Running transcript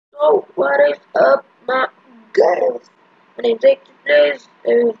Oh, what is up, my guys? My name's AKGplayz.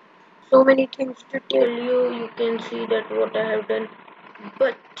 There's so many things to tell you. You can see that what I have done.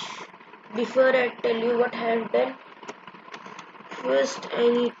 But before I tell you what I have done, first I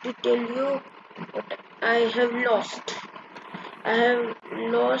need to tell you what I have lost. I have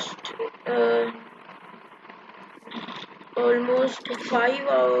lost almost 5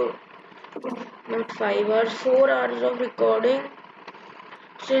 hours, not 5 hours, 4 hours of recording.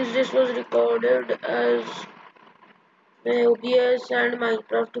 Since this was recorded as OBS and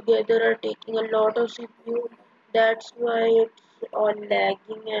Minecraft together are taking a lot of CPU. That's why it's all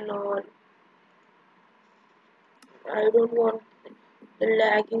lagging and all. I don't want the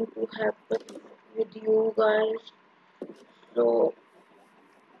lagging to happen with you guys. So,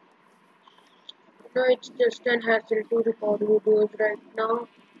 it's just an hassle to record videos right now.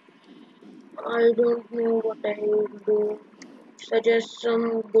 I don't know what I will do. Suggest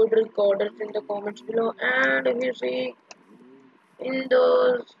some good recorders in the comments below. And if you see in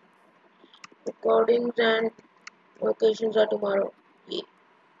those recordings and locations are tomorrow. Yeah.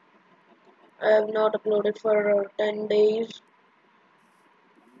 I have not uploaded for 10 days.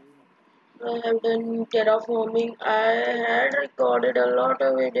 I have done terraforming. I had recorded a lot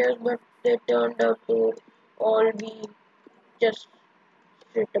of videos, but they turned out to all be just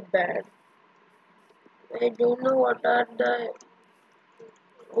shit bad. I don't know what are the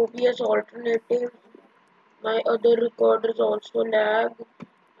OBS alternatives. My other recorders also lag.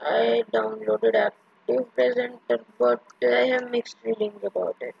 I downloaded Active Presenter, but I have mixed feelings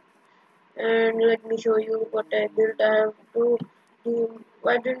about it. And let me show you what I built. I have to do,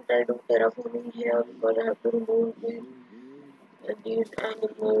 why didn't I do terraforming here? Because I have to remove these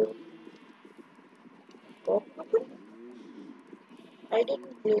animals. Oh, I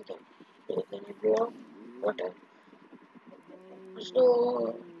didn't break any block. Whatever.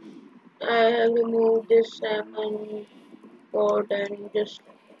 So I have removed this salmon pod and just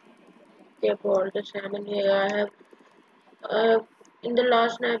kept all the salmon here. I have in the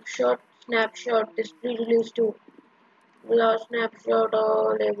last snapshot this pre-release too. Last snapshot,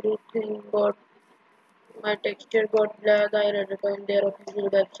 all everything got. My texture got black. I read it on their official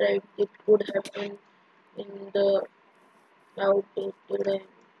website. It could happen in the outdated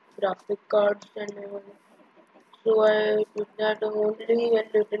graphic cards and all. So I did that only a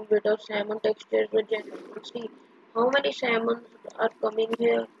little bit of salmon textures, but see how many salmons are coming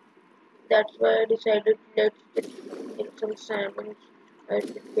here. That's why I decided let's just get some salmons. I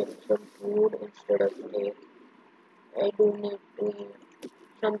should get some food instead of steak. I do need to eat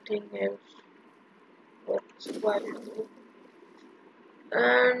something else. That's why.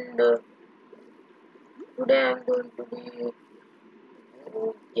 And today I'm going to be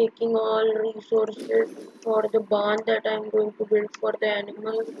taking all resources for the barn that I'm going to build for the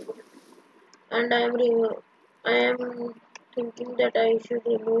animals, and I am thinking that I should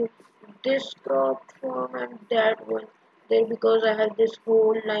remove this crop from and that one there because I have this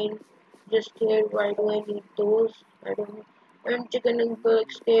whole line just here. Why do I need those? I don't know. And chicken and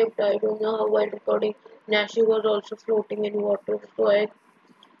escaped. I don't know how while recording. Nashi was also floating in water, so I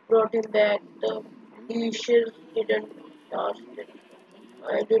brought him back. The leashes didn't last.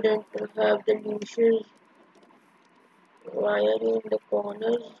 I didn't have the leashes. Why are you in the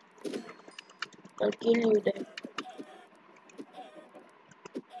corners? I'll kill you then.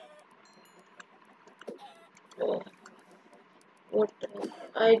 Uh, what?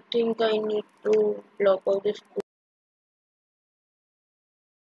 I think I need to block out this.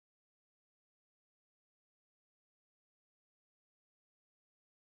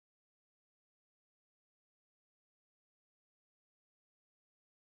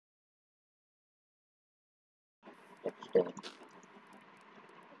 That's the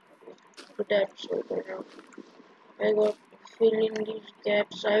that's it. I got to fill in these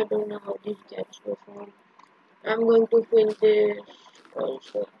gaps. I don't know how these gaps were formed. I'm going to fill this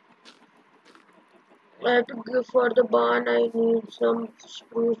also. I have to go for the barn. I need some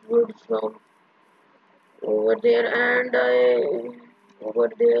spruce wood from over there, and I over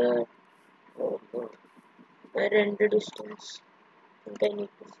there. Oh, God. My render distance. I think I need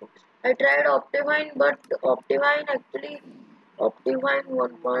to fix. I tried Optivine, but Optivine actually Optivine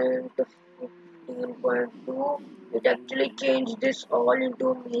 1.15.2 it actually changed this all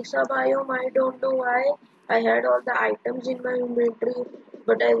into Mesa biome. I don't know why. I had all the items in my inventory,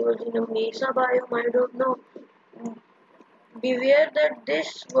 but I was in a Mesa biome. I don't know. Beware that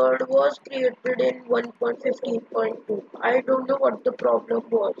this world was created in 1.15.2. I don't know what the problem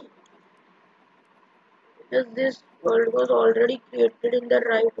was. Because this world was already created in the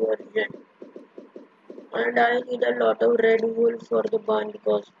right version. And I need a lot of red wool for the barn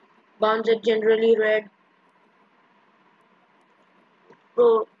because Bounce are generally red.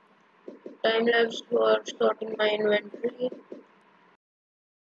 Pro time lapse for sorting my inventory.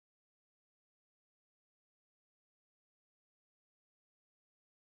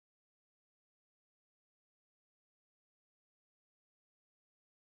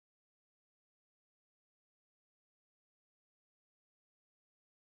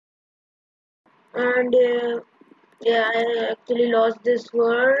 And yeah, I actually lost this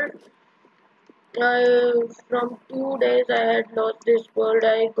world. From 2 days I had lost this world.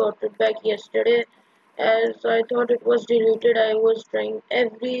 I got it back yesterday as I thought it was deleted. I was trying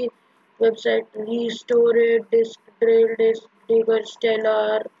every website to restore it, disk drill, disk digger,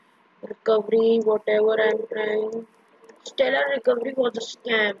 stellar, recovery, whatever I'm trying. Stellar recovery was a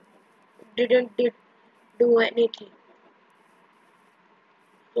scam. It didn't do anything.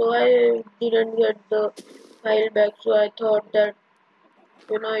 So I didn't get the file back. So I thought that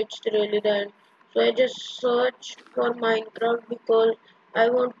it's really done. So I just searched for Minecraft because I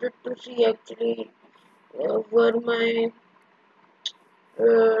wanted to see actually were my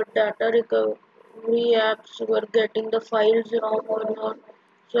data recovery apps were getting the files wrong or not.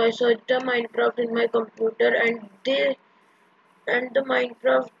 So I searched the Minecraft in my computer and the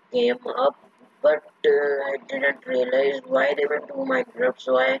Minecraft came up, but I didn't realize why they were two Minecraft.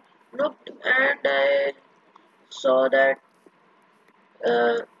 So I looked and I saw that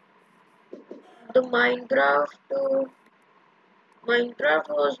uh, the Minecraft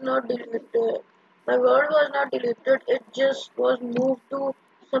was not deleted. My world was not deleted. It just was moved to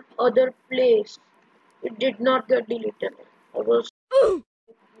some other place. It did not get deleted. I was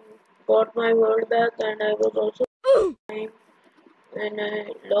got my world back, and I was also time and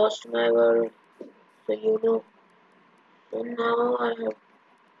I lost my world. So so now I have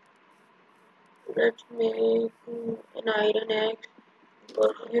let's make an iron axe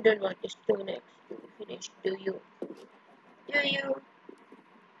because you don't want a stone axe to finish, do you? Do you?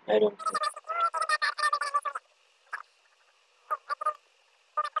 I don't think.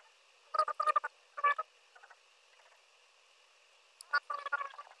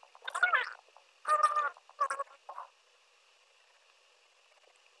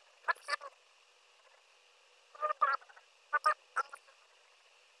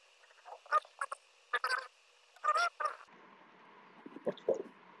 Let's go.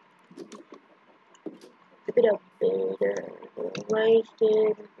 Keep it up. Why is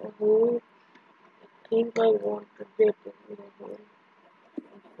there a hole? I think I want to get a hole.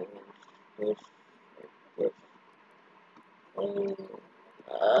 This, this, I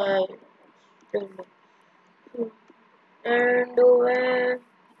don't know. And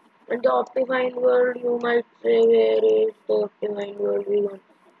in the Optifine world, you might say, where is the Optifine world we want?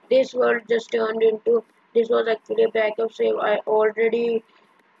 This world just turned into, this was actually a backup save. I already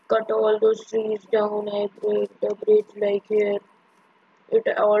cut all those trees down. I built the bridge like here. It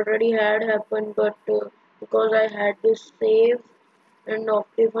already had happened, but because I had this save and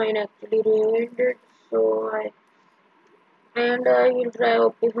Optifine actually ruined it, so I will try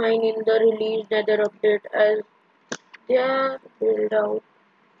Optifine in the release nether update as they are build out.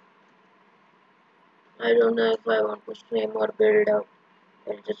 I don't know if I want to swim or build out.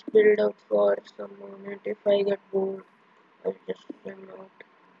 I'll just build out for some moment. If I get bored, I'll just swim out.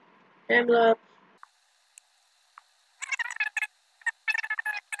 Time lapse.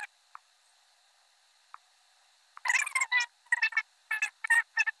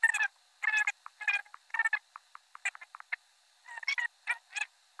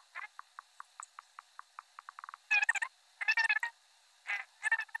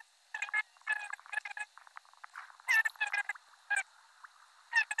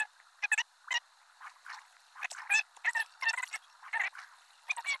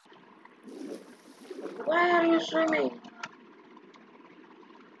 Why are you swimming?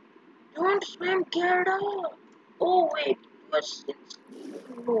 Don't swim, get out. Oh wait, you are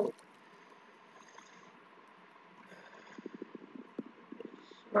in no.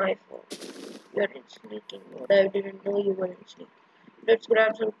 It's my fault. You're in sneaking mode. I didn't know you were in sneaking. Let's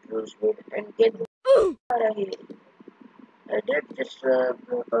grab some cruise wood and get the out of here. I did just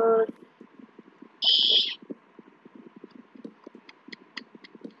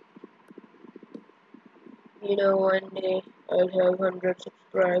one day I'll have 100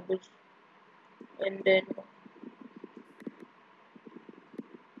 subscribers and then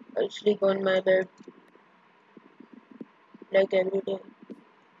I'll sleep on my bed like every day.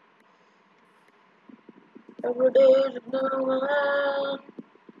 Every day is another one.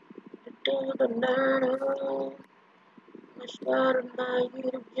 I started my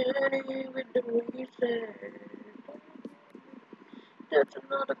YouTube journey with the reset. That's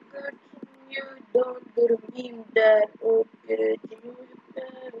not a good thing. You don't get a meme that. Okay, you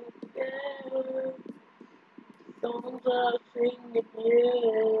better. Songs are singing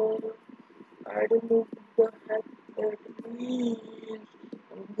here. I don't know what the heck that means.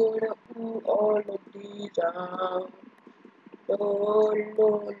 I'm gonna pull all of these out. No, no,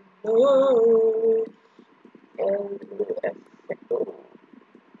 no. L-F-O.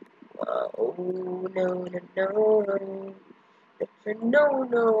 Oh, no, no, no. It's a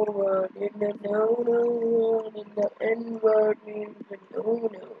no-no word. In the no-no word, in the N-word means a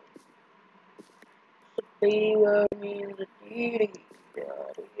no-no. The B-word means a dee-dee.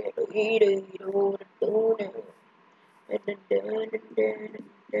 Do-do-do-do-do. And then,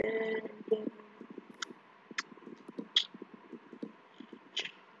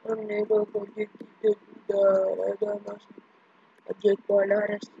 I'm never going to do that. I got myself. I just want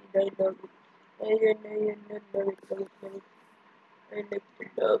to see that love it. I love it. I like to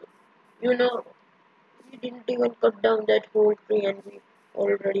love it. You know, we didn't even cut down that whole tree and we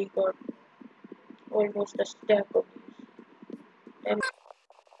already got almost a stack of these. I'm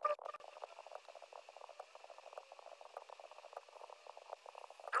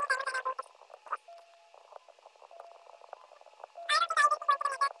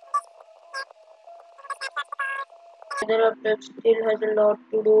the update still has a lot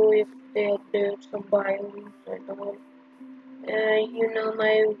to do if they update some biomes and all. You know,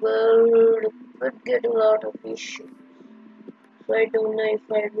 my world would get a lot of issues. So I don't know if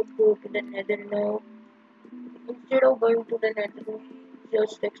I would go to the nether now. Instead of going to the nether,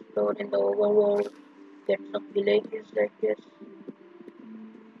 just explore in the overworld, get some villages, I guess.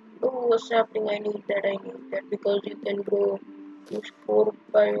 Oh, what's happening? I need that because you can grow these 4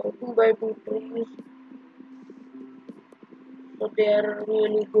 by 2 by 2 trees, so they are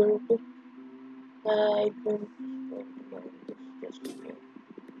really good. I don't want to mind this just yet.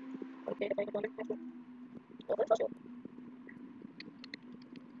 Okay, I don't have to. Oh, that's awesome.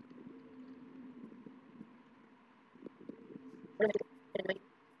 What am I doing? Anyway,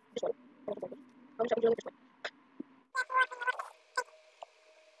 this one. How much are we doing this one?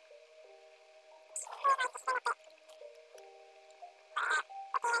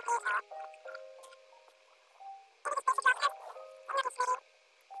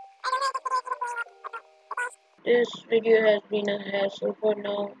 This video has been a hassle for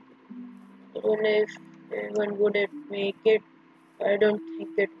now. I don't know if anyone would it make it. I don't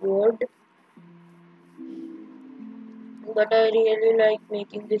think it would. But I really like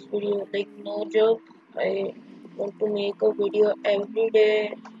making this video. Like, no joke. I want to make a video every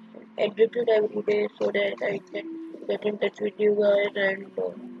day, edit it every day so that I can get in touch with you guys and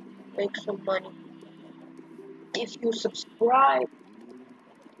make some money. If you subscribe,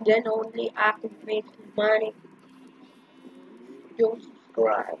 then only I can make money. Don't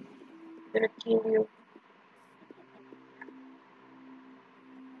subscribe. I'm gonna kill you.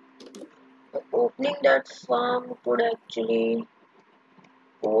 Opening that farm could actually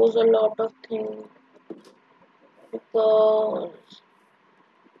pose a lot of things because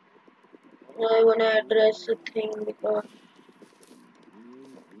I wanna address a thing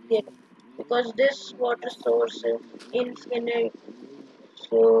yeah, because this water source is infinite,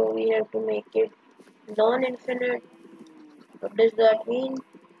 so we have to make it non-infinite. What does that mean?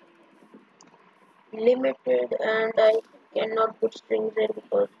 Limited, and I cannot put strings there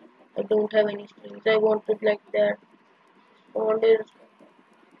because I don't have any strings. I want it like that. Font is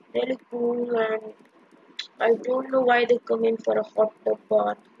really cool, and I don't know why they come in for a hot tub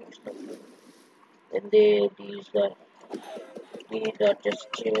bath or something. And these are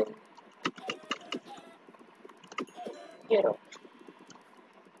just chilling. Get out.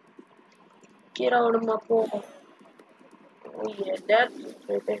 Get out of my phone. Oh yeah, that's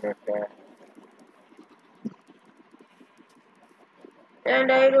right there.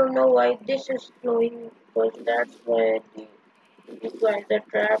 And I don't know why this is flowing because that's why these guys are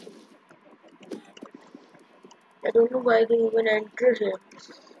trapped. I don't know why they even enter here.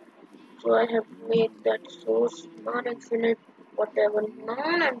 So I have to make that source non-infinite, whatever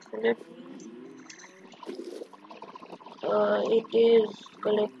non-infinite it is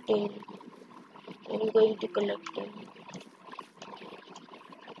collecting. I'm going to collecting.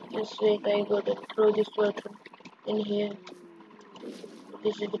 Just wait, I gotta throw this water in here.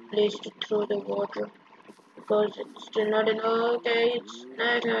 This is the place to throw the water because it's still not enough. Okay, it's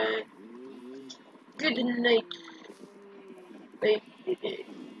night time. Good night. Wait, it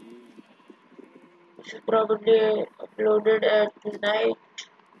should probably upload it at night.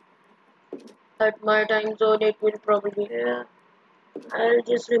 At my time zone, it will probably. Yeah. I'll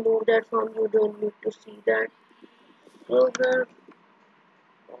just remove that from you. Don't need to see that. So,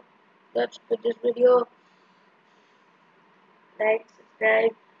 That's with this video. Like,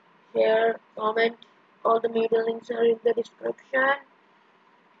 subscribe, share, comment. All the media links are in the description.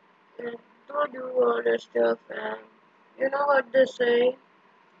 And do all the stuff. And you know what they say.